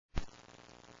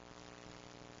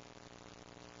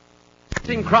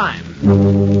Crime.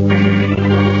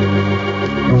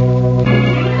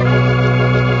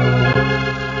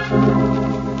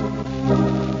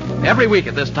 Every week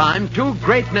at this time, two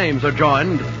great names are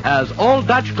joined as Old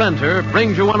Dutch Cleanser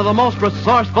brings you one of the most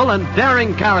resourceful and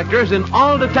daring characters in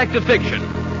all detective fiction,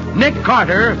 Nick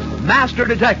Carter, Master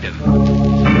Detective.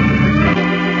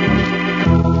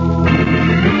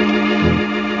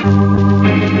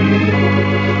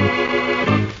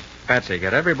 Patsy,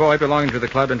 get every boy belonging to the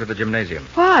club into the gymnasium.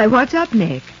 Why? What's up,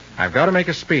 Nick? I've got to make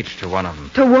a speech to one of them.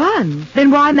 To one?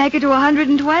 Then why make it to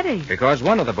 120? Because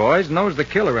one of the boys knows the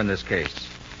killer in this case.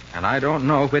 And I don't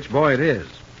know which boy it is.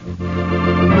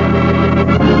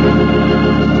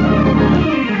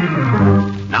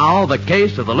 Now, the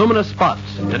case of the Luminous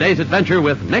Spots. Today's adventure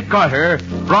with Nick Carter,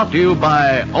 brought to you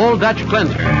by Old Dutch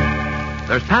Cleanser.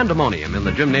 There's pandemonium in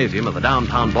the gymnasium of the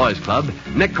Downtown Boys Club,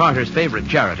 Nick Carter's favorite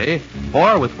charity.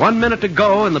 For with 1 minute to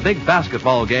go in the big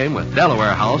basketball game with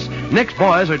Delaware House, Nick's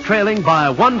boys are trailing by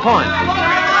 1 point.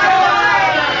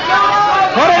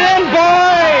 Put it in,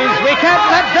 boys! We can't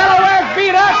let Delaware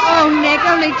beat us! Oh, Nick,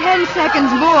 only 10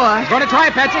 seconds more. Going to try,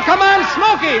 Patsy. Come on,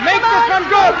 Smokey! Make this one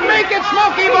good! Make it,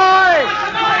 Smokey, boy!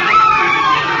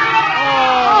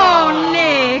 Oh,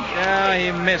 Nick. Yeah,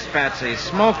 he missed, Patsy.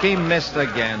 Smokey missed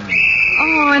again.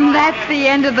 Oh, and that's the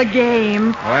end of the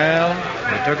game. Well,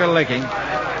 he took a licking.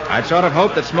 I'd sort of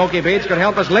hoped that Smokey Bates could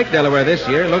help us lick Delaware this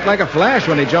year. Looked like a flash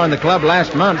when he joined the club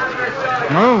last month.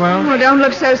 Oh, well. Oh, don't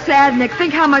look so sad, Nick.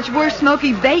 Think how much worse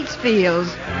Smokey Bates feels.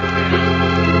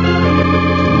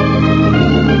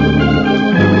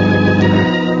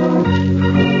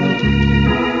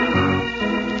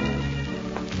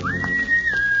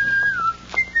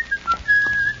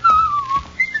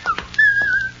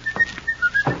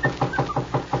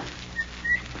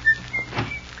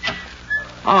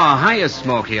 Oh, hiya,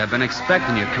 Smokey. I've been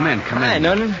expecting you. Come in. Hi,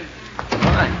 Noonan.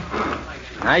 Hi.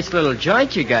 Nice little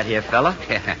joint you got here, fella.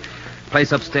 Yeah.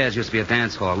 Place upstairs used to be a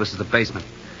dance hall. This is the basement.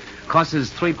 Costs us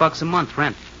 $3 a month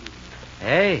rent.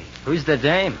 Hey, who's the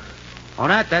dame? Oh,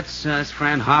 that's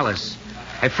Fran Hollis.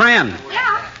 Hey, Fran.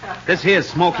 Yeah. This here's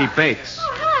Smokey Bates.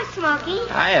 Oh, hello, Smokey.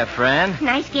 Hiya, Fran.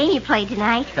 Nice game you played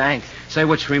tonight. Thanks. Say,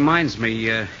 which reminds me,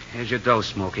 here's your dough,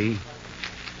 Smokey.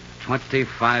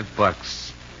 $25.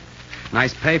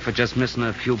 Nice pay for just missing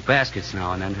a few baskets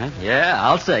now and then, huh? Yeah,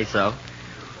 I'll say so.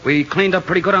 We cleaned up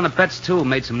pretty good on the bets, too.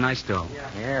 Made some nice dough.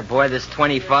 Yeah, boy, this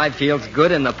 25 feels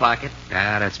good in the pocket.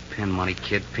 Ah, that's pin money,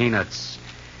 kid. Peanuts.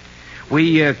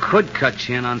 We could cut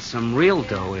you in on some real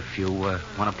dough if you want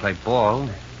to play ball.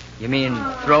 You mean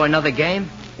throw another game?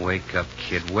 Wake up,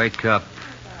 kid. Wake up.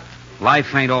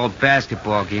 Life ain't all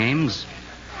basketball games.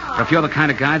 But if you're the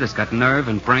kind of guy that's got nerve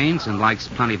and brains and likes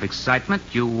plenty of excitement,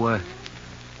 you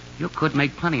could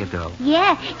make plenty of dough.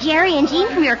 Yeah, Jerry and Jean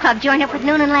from your club joined up with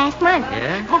Noonan last month.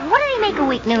 Yeah? Well, what do they make a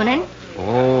week, Noonan?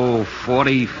 Oh,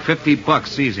 $40,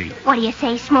 $50 easy. What do you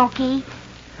say, Smokey?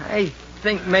 I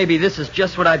think maybe this is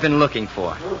just what I've been looking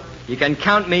for. You can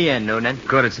count me in, Noonan.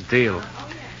 Good, it's a deal.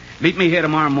 Meet me here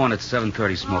tomorrow morning at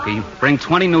 7:30, Smokey. Bring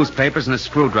 20 newspapers and a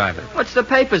screwdriver. What's the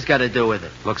papers got to do with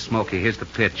it? Look, Smokey, here's the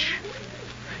pitch.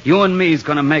 You and me's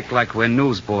gonna make like we're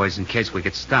newsboys in case we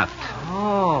get stopped.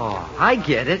 Oh, I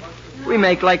get it. We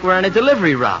make like we're on a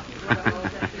delivery route.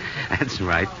 That's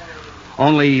right.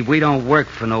 Only we don't work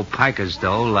for no pikers,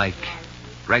 though, like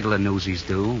regular newsies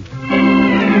do.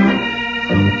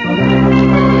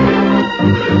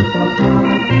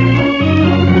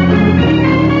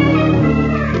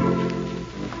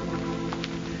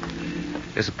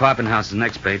 This apartment house is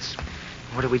next, Bates.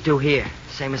 What do we do here?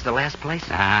 Same as the last place?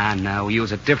 Ah, no. We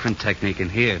use a different technique in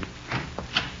here.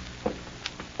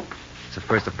 It's the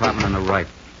first apartment on the right.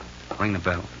 Ring the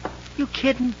bell. You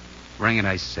kidding? Ring it,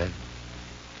 I said.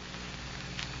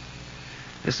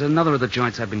 This is another of the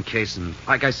joints I've been casing.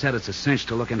 Like I said, it's a cinch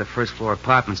to look into first-floor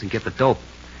apartments and get the dope.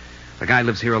 The guy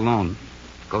lives here alone.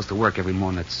 Goes to work every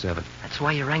morning at 7. That's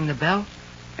why you rang the bell?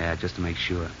 Yeah, just to make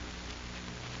sure.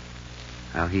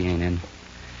 Well, he ain't in.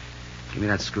 Give me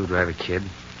that screwdriver, kid.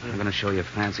 I'm going to show you a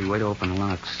fancy way to open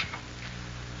locks.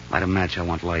 Light a match. I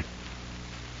want light.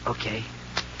 Okay.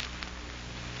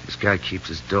 This guy keeps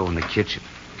his dough in the kitchen.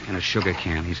 In a sugar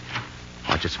can. He's...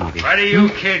 Watch it, Smokey. What are you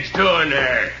kids doing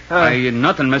there?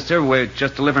 Nothing, mister. We're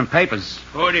just delivering papers.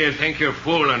 Who do you think you're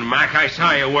fooling, Mac? I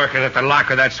saw you working at the lock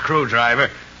of that screwdriver.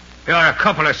 You're a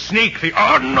couple of sneak thieves.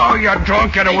 Oh, no, you're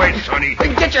drunk. Get away, sonny.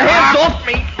 Get your hands off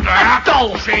me. That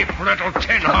cheap little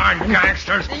tin-horn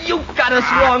gangsters. You got us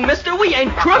wrong, mister. We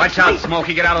ain't crooks. Watch out,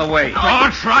 Smokey. Get out of the way.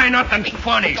 Don't try nothing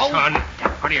funny, son.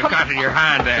 What do you got in your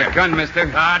hand there? The gun, mister.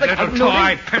 That little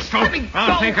toy pistol. I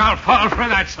don't think I'll fall for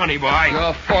that, sonny boy.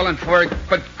 You're falling for it,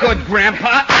 but good,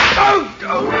 Grandpa.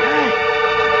 Oh!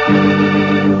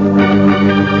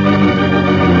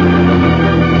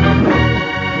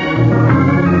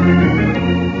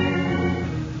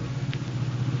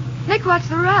 Nick, what's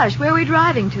the rush? Where are we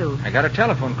driving to? I got a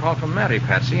telephone call from Matty,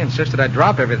 Patsy. Insisted I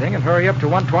drop everything and hurry up to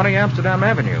 120 Amsterdam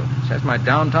Avenue. Says my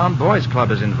downtown boys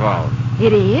club is involved.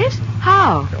 It is?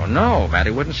 How? Don't know.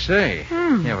 Matty wouldn't say.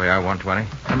 Here we are, 120.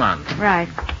 Come on. Right.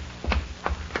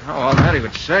 Oh, all Matty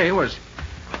would say was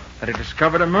that he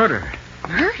discovered a murder.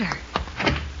 Murder?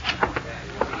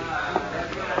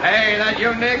 Hey, that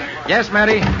you, Nick? Yes,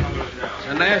 Matty. It's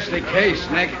a nasty case,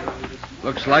 Nick.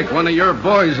 Looks like one of your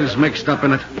boys is mixed up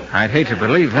in it. I'd hate to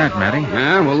believe that, Matty.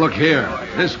 Yeah, well, look here.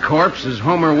 This corpse is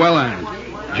Homer Welland,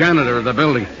 janitor of the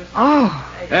building. Oh.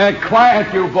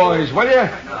 Quiet, you boys, will you?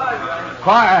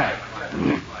 Quiet.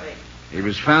 He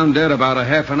was found dead about a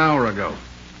half an hour ago.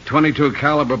 .22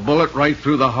 caliber bullet right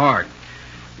through the heart.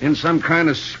 In some kind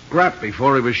of scrap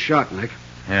before he was shot, Nick.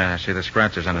 Yeah, I see the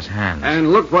scratches on his hands.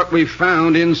 And look what we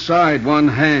found inside one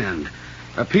hand.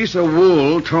 A piece of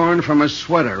wool torn from a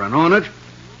sweater, and on it,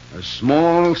 a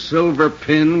small silver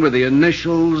pin with the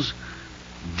initials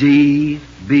DBC.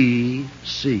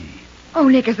 Oh,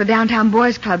 Nick, it's the Downtown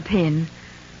Boys Club pin.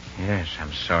 Yes,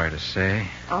 I'm sorry to say.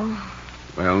 Oh.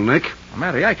 Well, Nick? Well,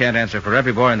 Matty, I can't answer for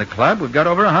every boy in the club. We've got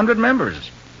over 100 members.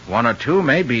 One or two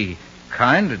may be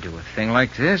kind to do a thing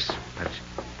like this, but...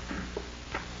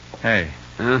 Hey.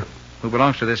 Huh? Who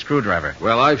belongs to this screwdriver?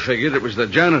 Well, I figured it was the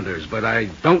janitor's, but I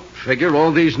don't figure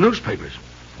all these newspapers.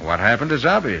 What happened is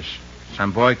obvious.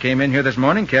 Some boy came in here this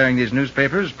morning carrying these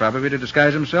newspapers, probably to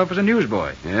disguise himself as a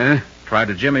newsboy. Yeah? Tried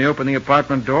to jimmy open the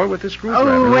apartment door with the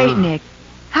screwdriver. Oh, wait, Nick.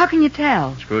 How can you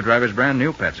tell? Screwdriver's brand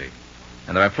new, Patsy.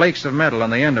 And there are flakes of metal on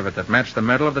the end of it that match the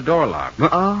metal of the door lock.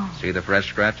 Oh. See the fresh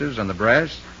scratches on the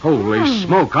brass? Holy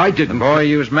smoke, I The didn't... boy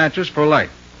used matches for light.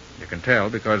 You can tell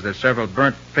because there's several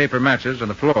burnt paper matches on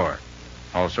the floor.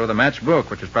 Also, the match book,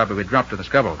 which was probably dropped in the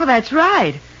scuttle. Well, that's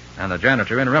right. And the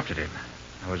janitor interrupted him.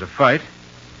 There was a fight,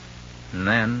 and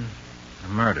then a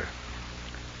murder.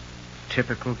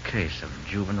 Typical case of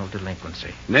juvenile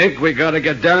delinquency. Nick, we gotta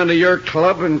get down to your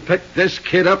club and pick this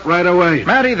kid up right away.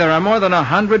 Matty, there are more than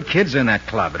 100 kids in that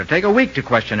club. It'll take a week to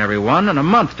question every one and a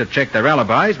month to check their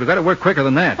alibis. We've got to work quicker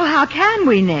than that. Well, how can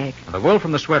we, Nick? The wool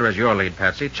from the sweater is your lead,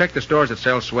 Patsy. Check the stores that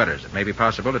sell sweaters. It may be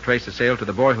possible to trace the sale to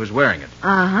the boy who's wearing it.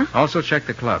 Uh-huh. Also check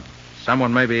the club.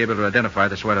 Someone may be able to identify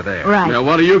the sweater there. Right. Now,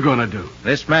 what are you gonna do?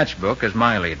 This matchbook is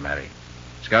my lead, Matty.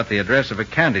 It's got the address of a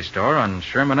candy store on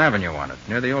Sherman Avenue on it,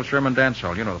 near the old Sherman dance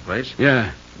hall. You know the place.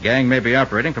 Yeah. The gang may be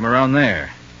operating from around there.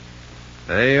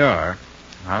 They are.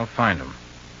 I'll find them.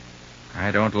 I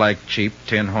don't like cheap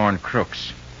tin horn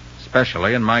crooks,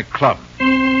 especially in my club.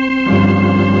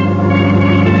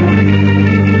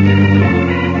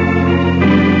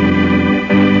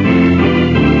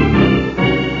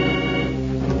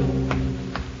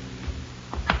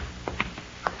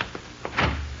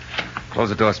 Close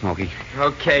the door, Smokey.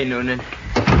 Okay, Noonan.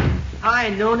 Hi,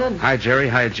 Noonan. Hi, Jerry.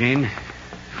 Hi, Gene.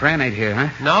 Fran ain't here, huh?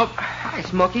 Nope. Hi,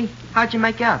 Smokey. How'd you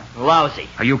make out? Lousy.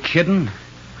 Are you kidding?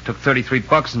 Took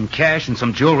 $33 in cash and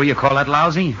some jewelry. You call that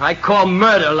lousy? I call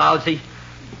murder lousy.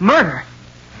 Murder?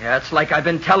 Yeah, it's like I've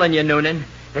been telling you, Noonan.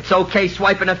 It's okay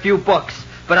swiping a few bucks,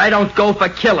 but I don't go for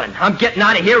killing. I'm getting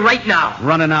out of here right now.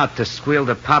 Running out to squeal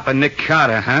to Papa Nick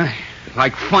Carter, huh?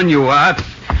 Like fun you are.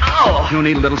 Ow! You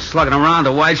need a little slugging around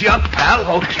to wise you up,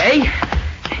 pal. Okay.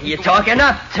 You're talking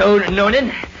up,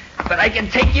 Noonan. But I can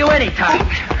take you anytime.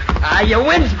 Your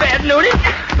wind's bad, Noonan.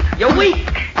 You're weak.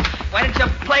 Why don't you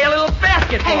play a little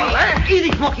basketball, huh?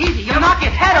 Easy, Smoke, easy. You'll knock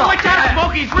his head off. Watch out,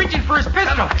 Smoke. He's reaching for his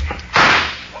pistol.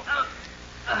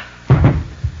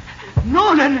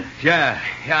 Noonan. Yeah,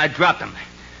 I dropped him.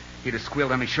 He'd have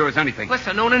squealed on me sure as anything.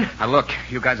 Listen, Noonan. Now, look,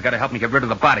 you guys got to help me get rid of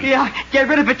the body. Yeah, get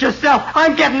rid of it yourself.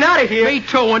 I'm getting out of here. Me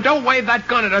too, and don't wave that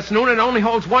gun at us, Noonan. It only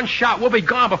holds one shot. We'll be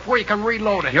gone before you can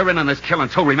reload it. You're in on this killing,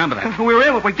 too. Remember that. We're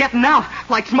in, but we're getting out.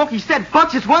 Like Smokey said,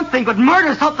 bucks is one thing, but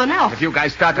murder's something else. If you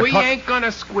guys start to We talk... ain't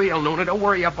gonna squeal, Noonan. Don't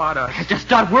worry about us. Just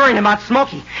start worrying about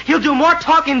Smokey. He'll do more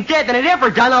talking dead than it ever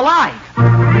done alive.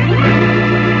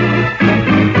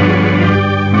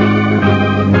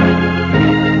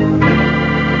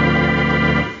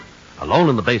 Alone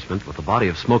in the basement with the body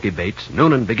of Smoky Bates,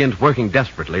 Noonan begins working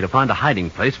desperately to find a hiding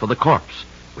place for the corpse.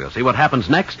 We'll see what happens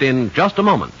next in just a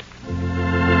moment.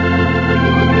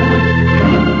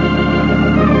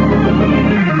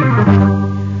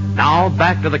 Now,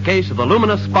 back to the case of the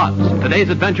Luminous Spots. Today's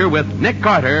adventure with Nick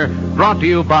Carter, brought to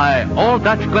you by Old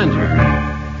Dutch Cleanser.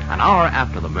 An hour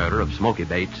after the murder of Smoky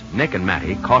Bates, Nick and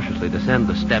Matty cautiously descend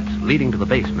the steps leading to the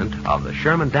basement of the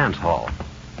Sherman Dance Hall.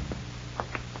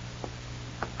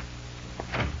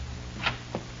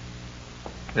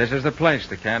 This is the place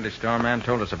the candy store man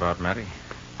told us about, Matty.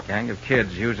 Gang of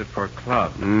kids use it for a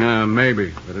club.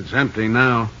 Maybe, but it's empty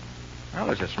now. Well,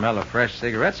 there's a smell of fresh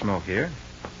cigarette smoke here.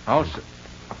 Also...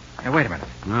 Hey, wait a minute.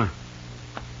 Huh?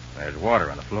 There's water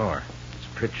on the floor.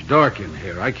 It's pitch dark in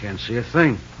here. I can't see a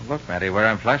thing. Look, Matty, where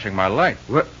I'm flashing my light.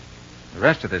 What? The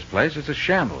rest of this place is a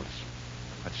shambles.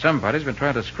 But somebody's been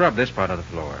trying to scrub this part of the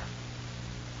floor.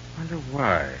 Wonder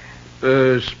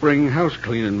why. Spring house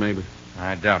cleaning, maybe.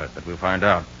 I doubt it, but we'll find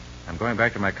out. I'm going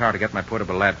back to my car to get my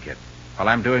portable lab kit. While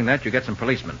I'm doing that, you get some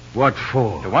policemen. What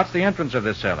for? To watch the entrance of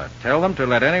this cellar. Tell them to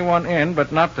let anyone in,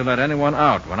 but not to let anyone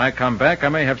out. When I come back, I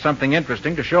may have something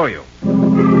interesting to show you.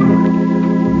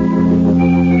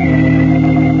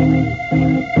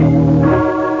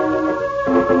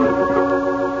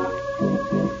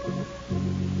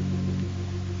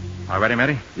 All ready,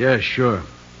 Matty? Yeah, sure.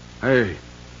 Hey,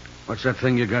 what's that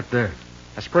thing you got there?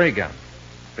 A spray gun.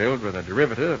 Filled with a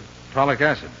derivative of tolic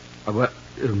acid. What?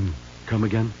 Come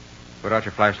again? Put out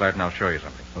your flashlight and I'll show you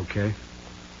something. Okay.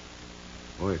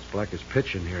 Boy, it's black as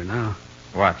pitch in here now.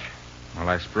 Watch. While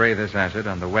I spray this acid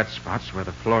on the wet spots where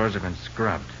the floors have been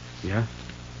scrubbed. Yeah?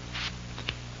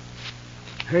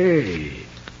 Hey,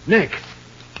 Nick,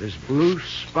 there's blue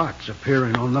spots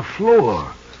appearing on the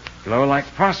floor. Glow like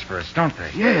phosphorus, don't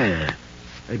they? Yeah.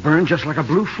 They burn just like a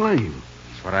blue flame.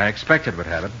 That's what I expected would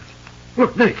happen.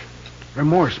 Look, Nick, there are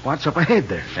more spots up ahead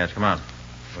there. Yes, come on.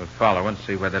 We'll follow and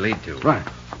see where they lead to. Right.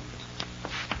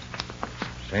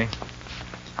 See?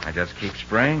 I just keep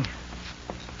spraying.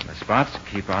 And the spots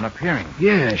keep on appearing.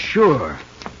 Yeah, sure.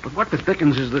 But what the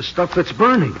dickens is this stuff that's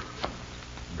burning?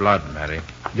 Blood, Matty.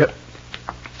 Yep.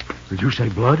 Did you say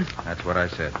blood? That's what I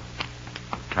said.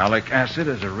 Tolic acid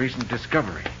is a recent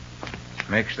discovery.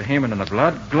 Makes the hemoglobin in the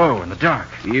blood glow in the dark.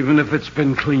 Even if it's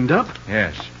been cleaned up?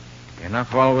 Yes.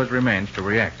 Enough always remains to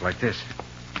react like this.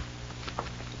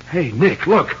 Hey, Nick,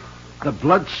 look. The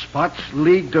blood spots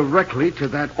lead directly to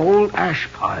that old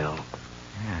ash pile.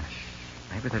 Yes.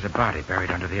 Maybe there's a body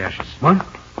buried under the ashes. What?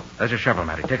 There's a shovel,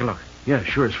 Matty. Take a look. Yeah,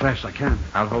 sure, as fast as I can.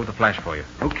 I'll hold the flash for you.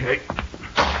 Okay.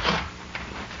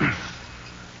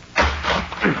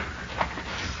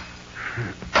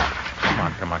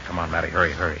 Come on, Matty.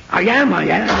 Hurry. I am.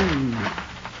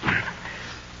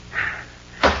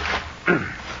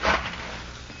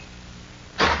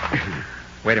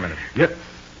 Wait a minute. Yep.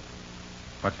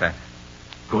 What's that?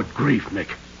 Good grief,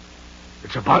 Nick.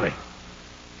 It's a body.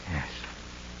 Yes.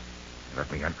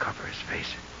 Let me uncover his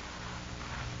face.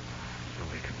 So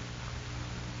we can...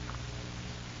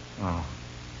 Oh,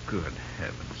 good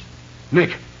heavens.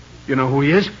 Nick, you know who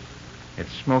he is?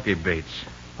 It's Smokey Bates,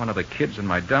 one of the kids in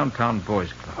my downtown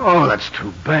boys club. Oh, that's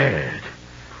too bad.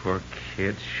 Poor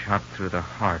kid, shot through the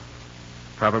heart.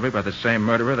 Probably by the same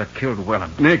murderer that killed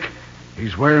Welland. Nick,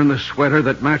 he's wearing the sweater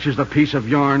that matches the piece of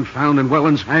yarn found in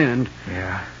Welland's hand.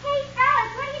 Yeah. Hey,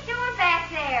 fellas, what are you doing back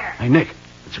there? Hey, Nick,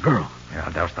 it's a girl. Yeah,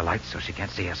 I'll douse the lights so she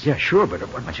can't see us. Yeah, sure, but...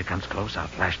 When she comes close, I'll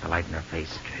flash the light in her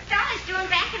face. Okay. Fella's doing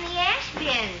back in the ash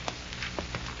bin.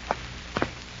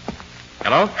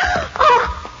 Hello?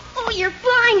 Oh, you're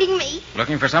blinding me.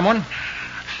 Looking for someone?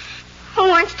 Who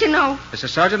wants to know? This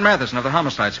is Sergeant Matheson of the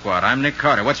Homicide Squad. I'm Nick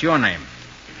Carter. What's your name?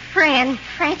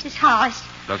 Francis Hollis.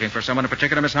 Looking for someone in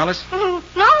particular, Miss Hollis?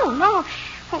 No.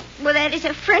 Well, that is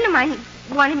a friend of mine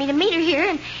wanted me to meet her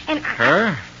here, and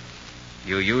Her?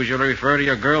 You usually refer to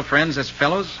your girlfriends as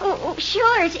fellows? Oh,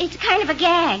 sure. It's kind of a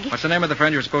gag. What's the name of the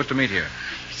friend you're supposed to meet here?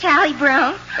 Sally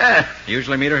Brown.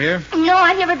 Usually meet her here? No,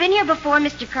 I've never been here before,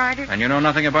 Mr. Carter. And you know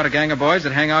nothing about a gang of boys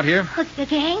that hang out here? What's the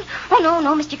gang? Oh,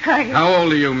 no, Mr. Carter. How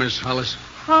old are you, Miss Hollis?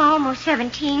 Oh, almost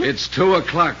 17. It's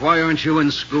 2:00. Why aren't you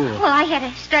in school? Well, I had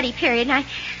a study period, and I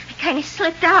kind of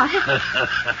slipped out.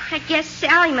 I guess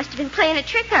Sally must have been playing a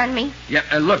trick on me. Yeah,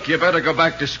 look, you better go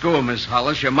back to school, Miss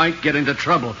Hollis. You might get into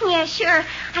trouble. Yeah, sure.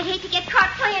 I'd hate to get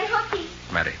caught playing hooky.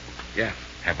 Matty. Yeah.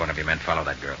 Have one of your men follow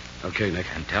that girl. Okay, Nick.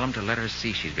 And tell him to let her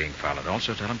see she's being followed.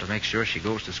 Also tell him to make sure she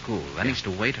goes to school. Then he's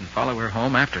to wait and follow her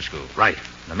home after school. Right.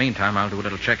 In the meantime, I'll do a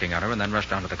little checking on her and then rush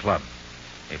down to the club.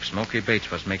 If Smokey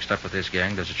Bates was mixed up with this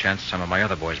gang, there's a chance some of my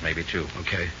other boys may be, too.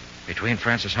 Okay. Between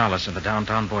Francis Hollis and the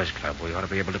Downtown Boys Club, we ought to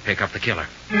be able to pick up the killer.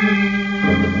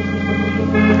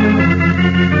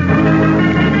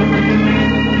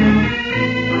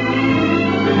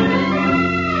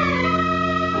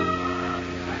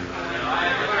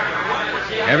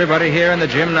 Everybody here in the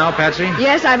gym now, Patsy?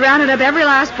 Yes, I've rounded up every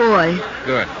last boy.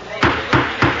 Good.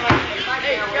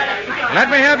 Let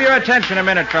me have your attention a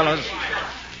minute, fellows.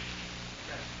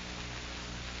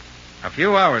 A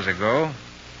few hours ago,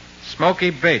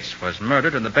 Smokey Bates was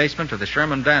murdered in the basement of the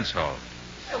Sherman Dance Hall.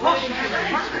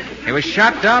 He was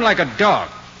shot down like a dog,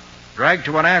 dragged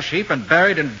to an ash heap and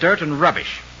buried in dirt and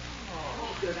rubbish.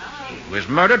 He was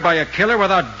murdered by a killer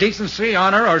without decency,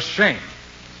 honor, or shame.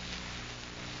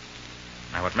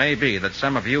 Now, it may be that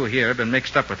some of you here have been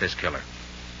mixed up with this killer.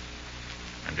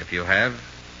 And if you have,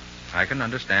 I can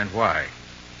understand why.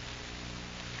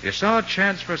 You saw a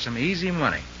chance for some easy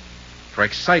money, for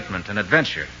excitement and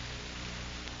adventure.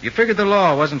 You figured the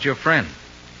law wasn't your friend.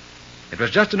 It was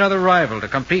just another rival to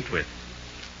compete with.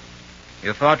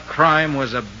 You thought crime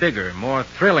was a bigger, more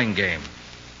thrilling game.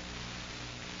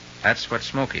 That's what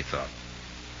Smokey thought.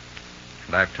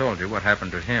 And I've told you what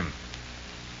happened to him.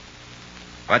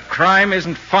 But crime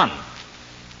isn't fun.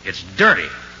 It's dirty,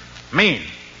 mean,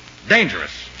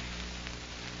 dangerous.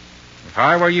 If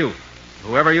I were you,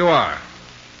 whoever you are,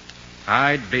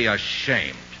 I'd be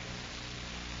ashamed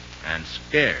and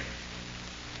scared.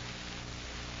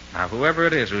 Now, whoever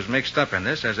it is who's mixed up in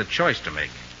this has a choice to make.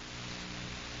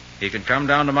 He can come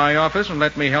down to my office and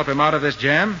let me help him out of this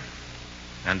jam.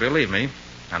 And believe me,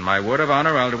 on my word of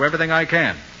honor, I'll do everything I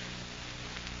can.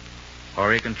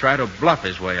 Or he can try to bluff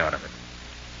his way out of it.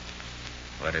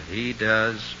 But if he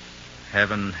does,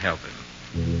 heaven help him.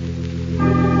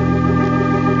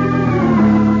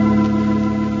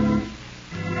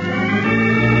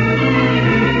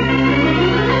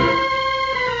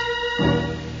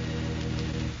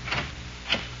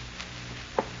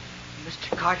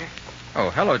 Mr. Carter. Oh,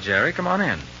 hello, Jerry. Come on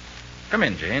in. Come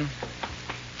in, Jane.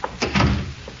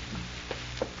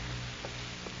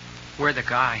 We're the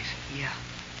guys. Yeah.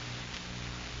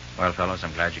 Well, fellows,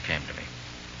 I'm glad you came to me.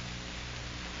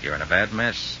 You're in a bad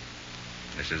mess.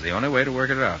 This is the only way to work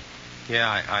it out. Yeah,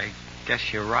 I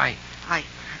guess you're right. I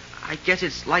guess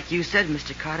it's like you said,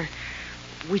 Mr. Carter.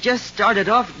 We just started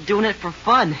off doing it for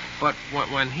fun. But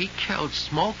when he killed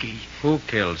Smokey, Who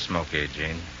killed Smokey,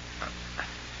 Gene?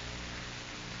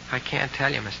 I can't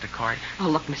tell you, Mr. Carter. Oh,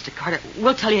 look, Mr. Carter,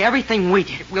 we'll tell you everything we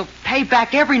did. We'll pay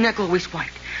back every nickel we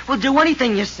swiped. We'll do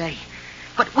anything you say.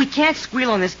 But we can't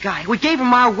squeal on this guy. We gave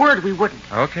him our word we wouldn't.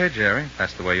 Okay, Jerry. If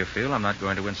that's the way you feel, I'm not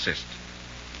going to insist.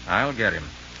 I'll get him,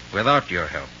 without your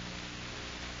help.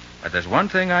 But there's one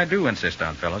thing I do insist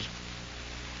on, fellas.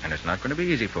 And it's not going to be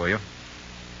easy for you.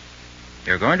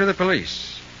 You're going to the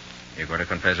police. You're going to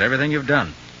confess everything you've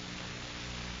done.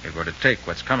 You're going to take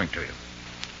what's coming to you.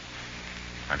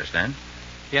 Understand?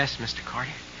 Yes, Mr.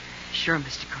 Carter. Sure,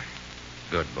 Mr. Carter.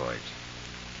 Good boys.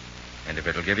 And if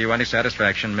it'll give you any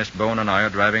satisfaction, Miss Bone and I are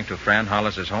driving to Fran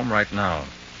Hollis's home right now.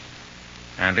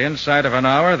 And inside of an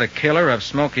hour, the killer of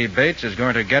Smokey Bates is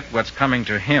going to get what's coming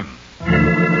to him.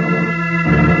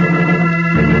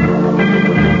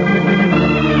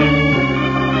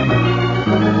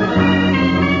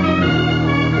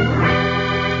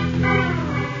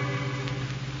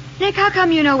 Nick, how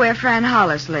come you know where Fran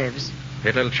Hollis lives?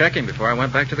 Did a little checking before I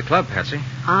went back to the club, Patsy.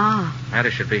 Ah.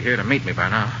 Maddie should be here to meet me by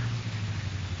now.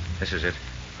 This is it.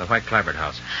 The White Clabbert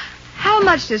house. How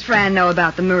much does Fran know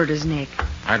about the murders, Nick?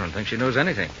 I don't think she knows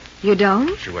anything. You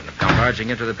don't? She wouldn't have come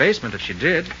barging into the basement if she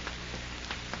did.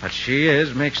 But she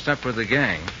is mixed up with the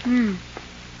gang.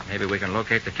 Maybe we can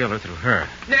locate the killer through her.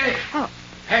 Nick! Oh.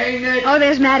 Hey, Nick! Oh,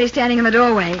 there's Matty standing in the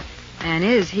doorway. And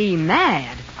is he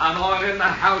mad? I'm all in the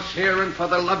house here, and for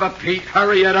the love of Pete,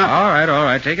 hurry it up. All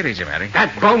right. Take it easy, Matty.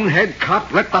 That bonehead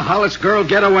cop let the Hollis girl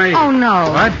get away. Oh,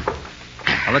 no. What?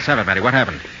 Well, let's have it, Matty. What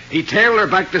happened? He tailed her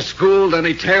back to school, then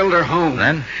he tailed her home.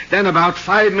 Then about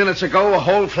 5 minutes ago, a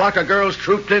whole flock of girls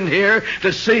trooped in here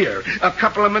to see her. A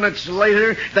couple of minutes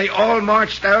later, they all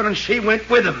marched out, and she went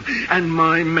with them. And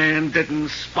my man didn't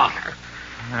spot her.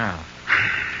 Well,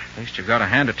 at least you've got to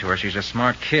hand it to her. She's a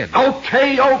smart kid.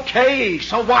 Okay.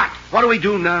 So what? What do we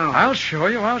do now? I'll show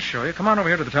you. Come on over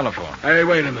here to the telephone. Hey,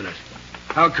 wait a minute.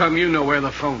 How come you know where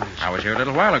the phone is? I was here a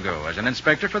little while ago as an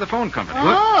inspector for the phone company.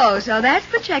 Oh, so that's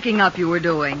the checking up you were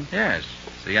doing. Yes.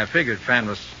 See, I figured Fan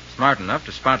was smart enough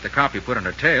to spot the cop you put on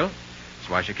her tail. That's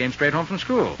why she came straight home from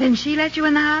school. Then she let you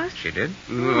in the house? She did.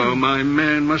 Oh, my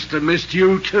man must have missed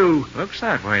you, too. Looks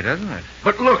that way, doesn't it?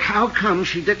 But look, how come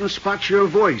she didn't spot your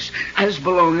voice as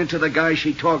belonging to the guy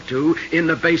she talked to in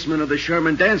the basement of the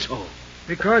Sherman dance hall?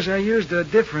 Because I used a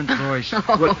different voice.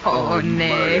 Oh,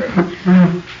 Nick.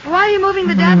 Why are you moving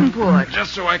the Davenport?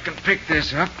 Just so I can pick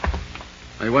this up.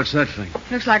 Hey, what's that thing?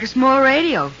 Looks like a small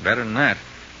radio. Better than that.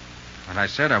 When I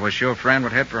said I was sure Fran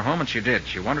would head for home, and she did.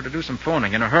 She wanted to do some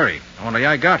phoning in a hurry. Only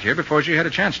I got here before she had a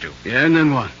chance to. Yeah, and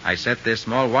then what? I set this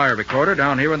small wire recorder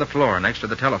down here on the floor next to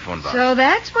the telephone box. So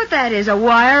that's what that is, a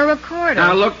wire recorder.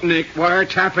 Now, look, Nick,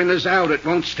 wiretapping is out. It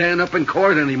won't stand up in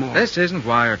court anymore. This isn't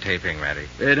wiretapping, Matty.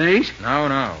 It ain't? No.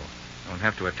 Don't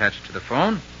have to attach it to the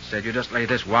phone. Instead, you just lay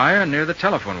this wire near the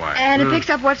telephone wire. And it picks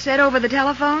up what's said over the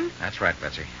telephone? That's right,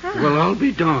 Betsy. Huh. Well, I'll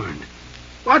be darned.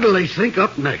 What'll they think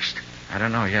up next? I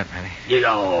don't know yet, Penny.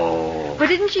 Yo. But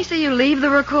didn't she see you leave the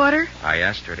recorder? I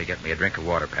asked her to get me a drink of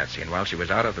water, Patsy, and while she was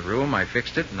out of the room, I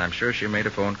fixed it, and I'm sure she made a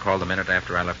phone call the minute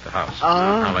after I left the house.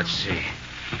 Oh. Now, let's see.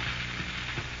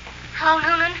 Hello,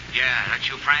 Noonan? Yeah, that's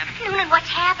you, Fran? Noonan, what's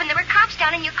happened? There were cops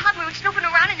down in your club. We were snooping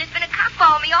around, and there's been a cop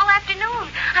following me all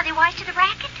afternoon. Are they wise to the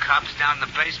racket? Cops down in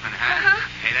the basement, huh? Uh-huh.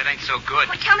 Hey, that ain't so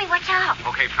good. Well, tell me what's up.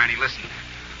 Okay, Franny, listen.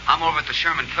 I'm over at the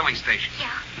Sherman filling station.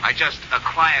 Yeah. I just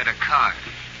acquired a car.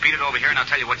 Beat it over here, and I'll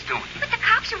tell you what's doing. But the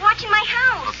cops are watching my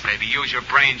house. Look, baby, use your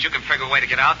brains. You can figure a way to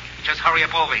get out. Just hurry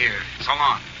up over here. So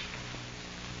long.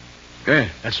 Yeah,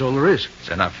 that's all there is. It's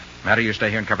enough. Matty, you stay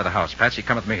here and cover the house. Patsy,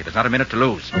 come with me. There's not a minute to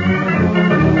lose.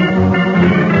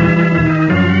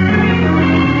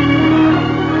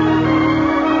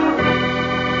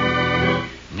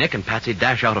 Nick and Patsy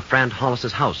dash out of Fran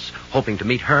Hollis's house, hoping to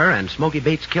meet her and Smoky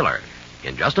Bates' killer.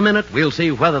 In just a minute, we'll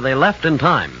see whether they left in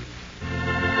time.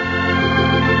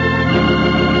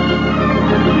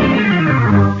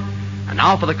 And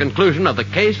now for the conclusion of the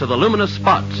case of the Luminous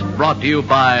Spots, brought to you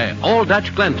by Old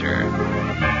Dutch Cleanser.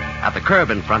 At the curb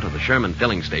in front of the Sherman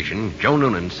filling station, Joe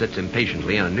Noonan sits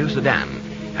impatiently in a new sedan.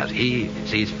 As he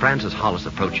sees Francis Hollis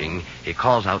approaching, he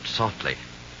calls out softly.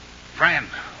 Fran,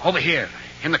 over here.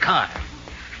 In the car.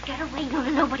 Get away,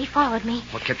 Noonan. Nobody followed me.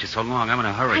 What kept you so long? I'm in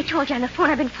a hurry. I told you on the phone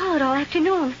I've been followed all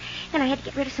afternoon. Then I had to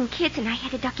get rid of some kids, and I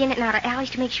had to duck in and out of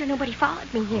alleys to make sure nobody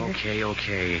followed me here.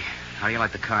 Okay. How do you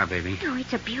like the car, baby? Oh,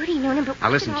 it's a beauty, Noonan, but...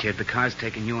 Now, listen, kid. The car's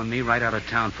taking you and me right out of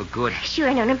town for good.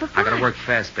 Sure, Noonan, but I gotta work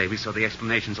fast, baby, so the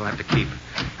explanations will have to keep.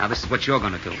 Now, this is what you're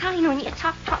gonna do. Golly, Noonan, you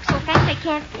talk so fast I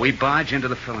can't... We barge into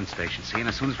the filling station, see? And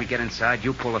as soon as we get inside,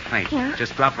 you pull a feint. Yeah?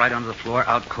 Just drop right onto the floor,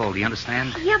 out cold. You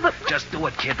understand? Yeah, but... Just do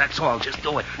it, kid. That's all. Just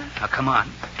do it. Now, come on.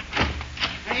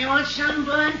 Hey, you want some,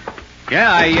 Bud?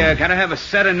 Yeah, I gotta have a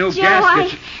set of new Joe,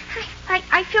 gaskets.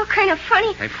 I feel kind of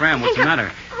funny. Hey, Fran, what's the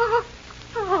matter?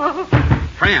 Oh.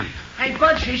 Fran. Hey,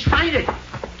 Bud, she's fainted.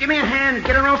 Give me a hand and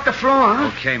get her off the floor,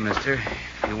 huh? Okay, mister.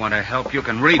 If you want to help, you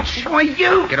can reach. Why,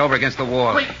 you? Get over against the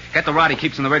wall. Wait. Get the rod he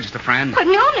keeps in the register, Fran. But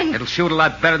Noonan... It'll shoot a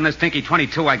lot better than this dinky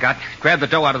 22 I got. Grab the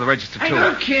dough out of the register, Hey, too.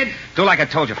 look, kid. Do like I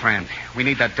told you, Fran. We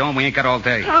need that dough, and we ain't got all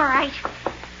day. All right.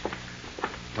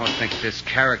 Don't think this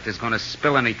character's going to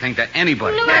spill anything to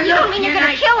anybody. Noonan, you don't mean you're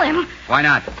going to kill him. Why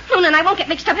not? Noonan, I won't get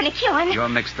mixed up in a killing. You're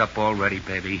mixed up already,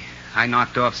 baby. I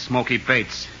knocked off Smoky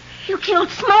Bates. You killed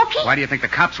Smokey? Why do you think the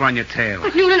cops were on your tail?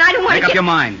 But, Noonan, I don't want to Make up get... your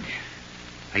mind.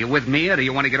 Are you with me, or do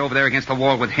you want to get over there against the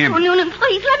wall with him? Oh, Noonan,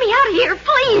 please, let me out of here,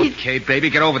 please. Okay, baby,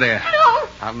 get over there. No.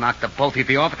 I'll knock the both of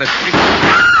you off at the street.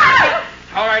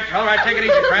 All right. Take it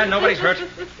easy, Fran. Nobody's hurt.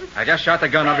 I just shot the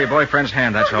gun over your boyfriend's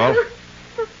hand, that's all.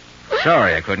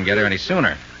 Sorry I couldn't get her any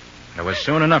sooner. It was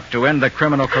soon enough to end the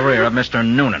criminal career of Mr.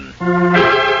 Noonan.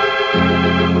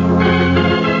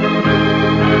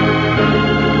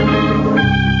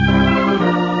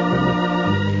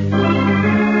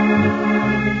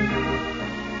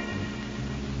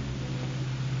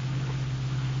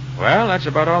 Well, that's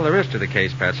about all there is to the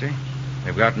case, Patsy.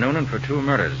 We've got Noonan for 2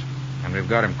 murders, and we've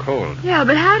got him cold. Yeah,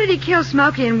 but how did he kill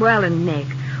Smokey and Well and Nick?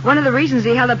 One of the reasons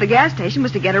he held up the gas station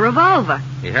was to get a revolver.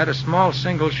 He had a small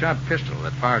single-shot pistol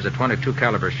that fires a .22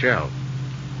 caliber shell.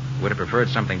 Would have preferred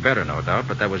something better, no doubt,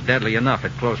 but that was deadly enough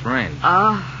at close range.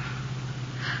 Oh.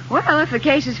 Well, if the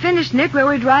case is finished, Nick, where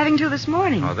were we driving to this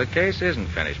morning? Oh, the case isn't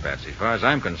finished, Patsy. As far as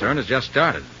I'm concerned, it's just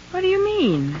started. What do you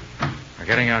mean? We're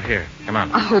getting out here. Come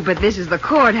on. Oh, but this is the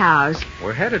courthouse.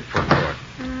 We're headed for court.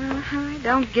 I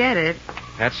don't get it.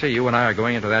 Patsy, you and I are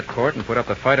going into that court and put up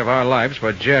the fight of our lives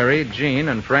for Jerry, Jean,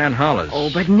 and Fran Hollis.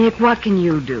 Oh, but Nick, what can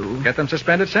you do? Get them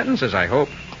suspended sentences, I hope.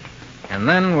 And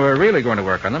then we're really going to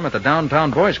work on them at the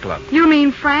Downtown Boys Club. You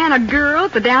mean Fran, a girl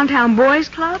at the Downtown Boys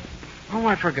Club? Oh,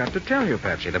 I forgot to tell you,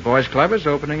 Patsy. The Boys Club is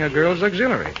opening a girls'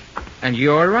 auxiliary. And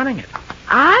you're running it.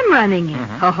 I'm running it.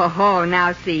 Mm-hmm. Oh,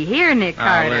 now see here, Nick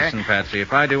Carter. Now, listen, Patsy.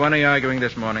 If I do any arguing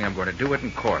this morning, I'm going to do it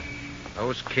in court.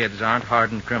 Those kids aren't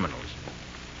hardened criminals.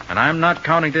 And I'm not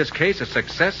counting this case a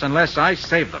success unless I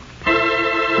save them.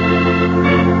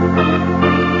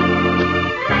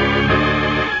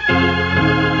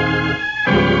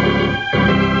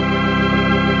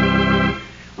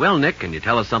 Well, Nick, can you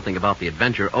tell us something about the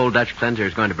adventure Old Dutch Cleanser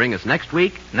is going to bring us next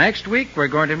week? Next week, we're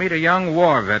going to meet a young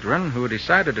war veteran who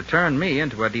decided to turn me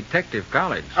into a detective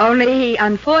college. Only he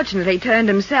unfortunately turned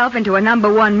himself into a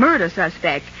 #1 murder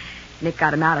suspect. Nick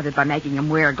got him out of it by making him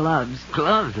wear gloves.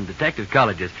 Gloves and detective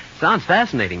colleges. Sounds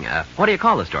fascinating. What do you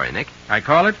call the story, Nick? I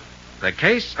call it The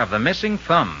Case of the Missing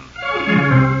Thumb.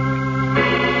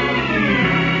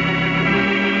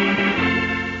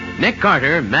 Nick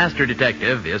Carter, Master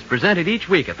Detective, is presented each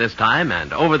week at this time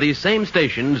and over these same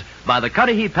stations by the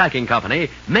Cudahy Packing Company,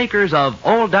 makers of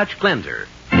Old Dutch Cleanser.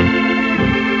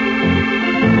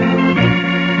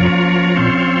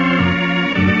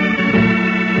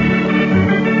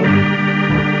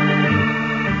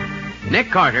 Nick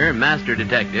Carter, Master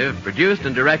Detective, produced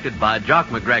and directed by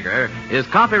Jock MacGregor, is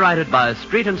copyrighted by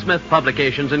Street and Smith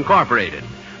Publications, Incorporated.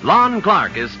 Lon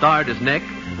Clark is starred as Nick,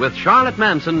 with Charlotte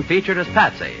Manson featured as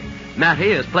Patsy.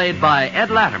 Mattie is played by Ed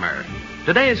Latimer.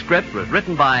 Today's script was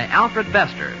written by Alfred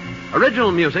Bester.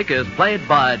 Original music is played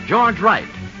by George Wright.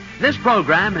 This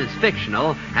program is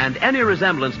fictional, and any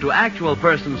resemblance to actual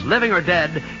persons living or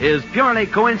dead is purely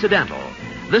coincidental.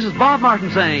 This is Bob Martin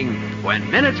saying,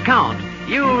 when minutes count,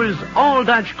 use Old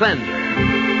Dutch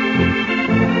Cleanser.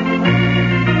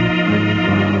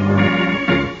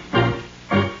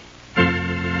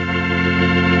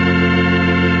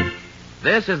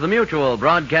 This is the Mutual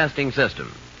Broadcasting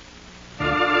System.